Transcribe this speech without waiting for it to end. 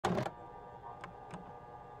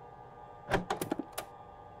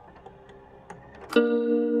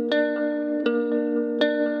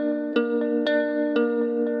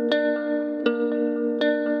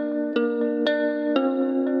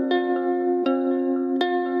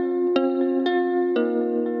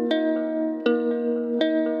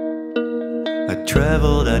I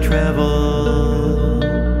traveled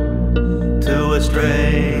to a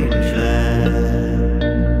strange land.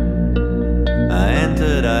 I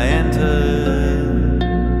entered a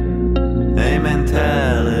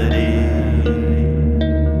mentality.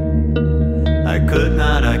 I could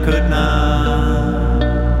not,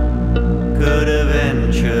 could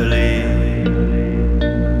eventually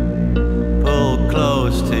pull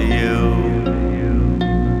close to you,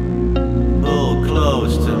 pull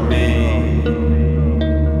close to me.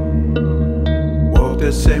 Walk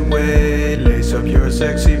the same way, lace up your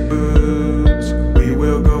sexy boots. We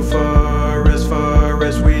will go far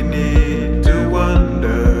as we need to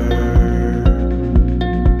wander.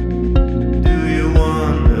 Do you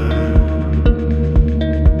wonder?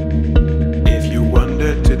 If you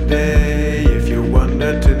wonder today, if you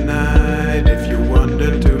wonder tonight, if you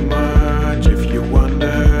wonder too much, if you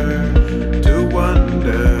wonder to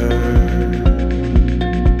wonder.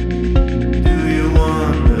 Do you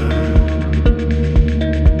wonder?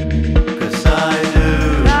 'Cause I do.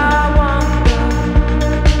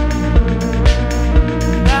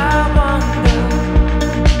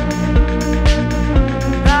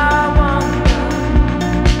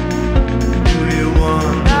 Do you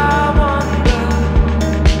wonder?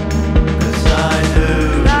 'Cause I do.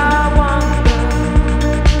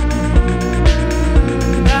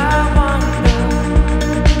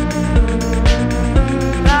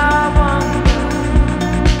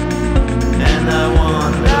 And I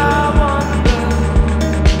wonder.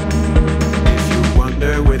 If you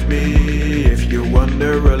wonder with me, if you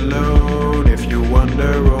wonder alone, if you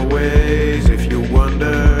wonder always, if you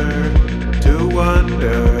wonder to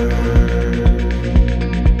wonder.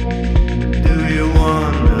 Do you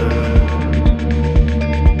wonder?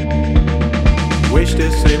 Wish the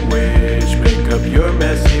same wish, make up your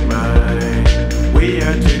messy mind. We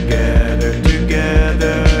are together,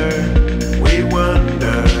 we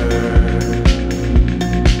wonder.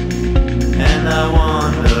 And I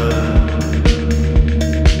wonder.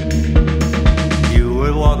 You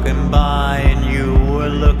were walking by and you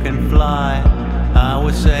were looking fly. I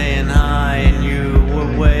was saying hi and you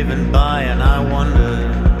were waving bye.